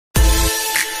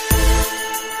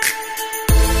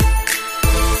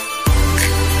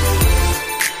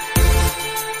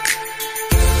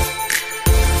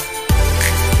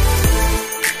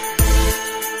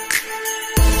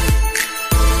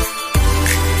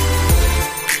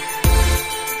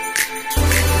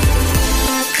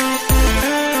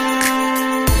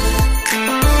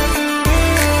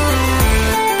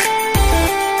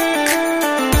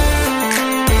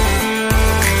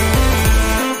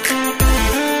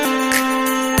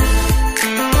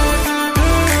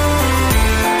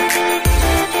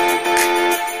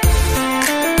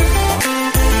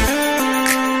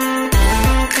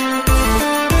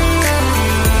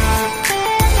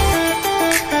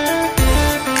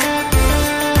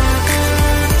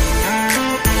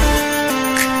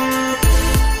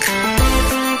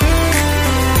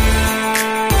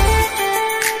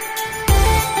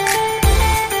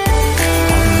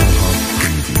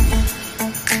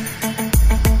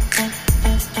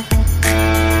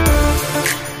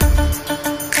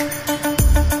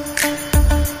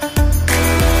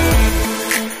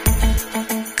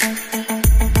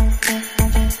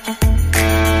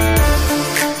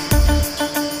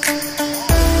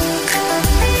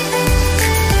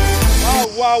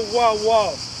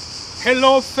Wow.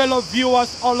 Hello, fellow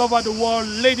viewers all over the world,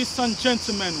 ladies and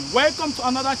gentlemen. Welcome to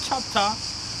another chapter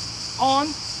on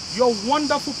your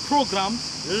wonderful program,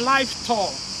 Life Tour.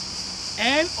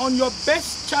 And on your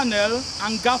best channel,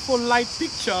 Angafo Light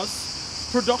Pictures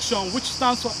Production, which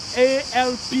stands for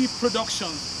ALP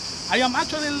Productions. I am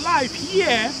actually live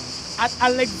here at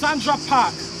Alexandra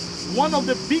Park, one of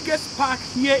the biggest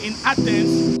parks here in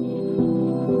Athens.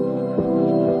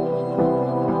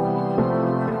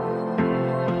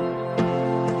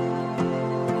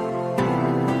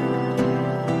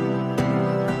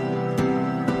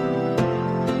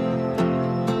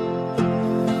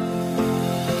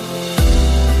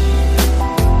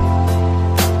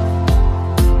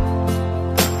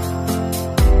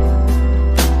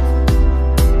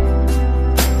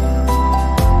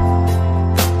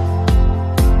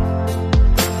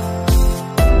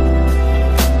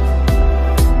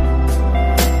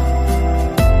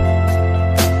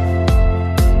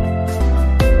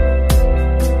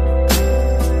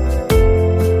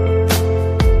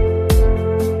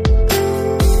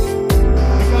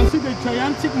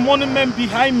 Monument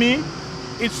behind me,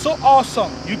 it's so awesome.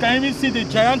 You can even see the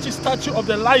gigantic statue of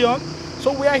the lion.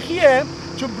 So we are here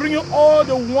to bring you all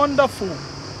the wonderful,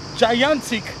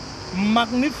 gigantic,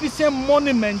 magnificent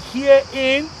monument here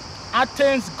in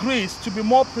Athens, Greece, to be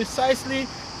more precisely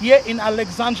here in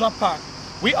Alexandra Park.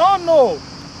 We all know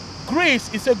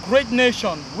Greece is a great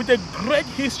nation with a great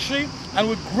history and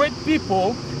with great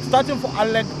people, starting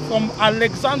from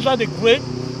Alexander the Great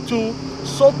to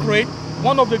Socrates,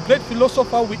 one of the great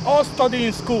philosophers we all study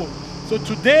in school. So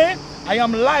today I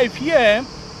am live here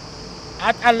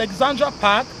at Alexandra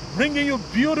Park, bringing you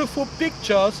beautiful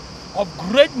pictures of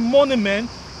great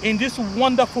monuments in this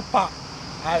wonderful park.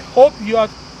 I hope you are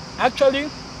actually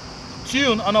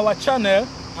tuned on our channel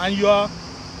and you are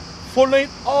following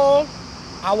all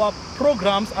our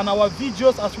programs and our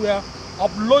videos as we are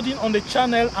uploading on the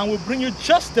channel, and we bring you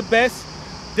just the best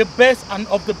and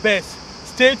of the best.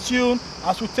 Stay tuned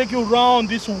as we take you around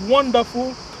this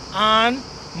wonderful and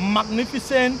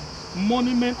magnificent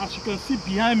monument, as you can see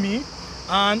behind me,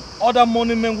 and other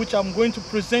monuments which I'm going to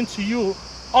present to you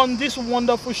on this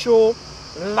wonderful show,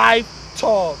 Live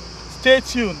Tour. Stay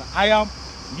tuned. I am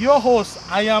your host,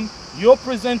 I am your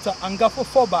presenter, Angafo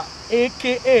Foba,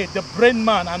 aka the Brain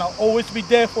Man, and I'll always be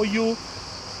there for you.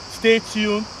 Stay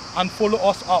tuned and follow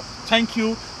us up. Thank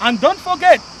you, and don't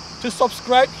forget to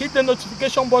subscribe, hit the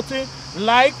notification button,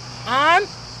 like, and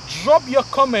drop your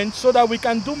comments so that we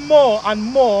can do more and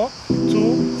more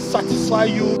to satisfy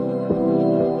you.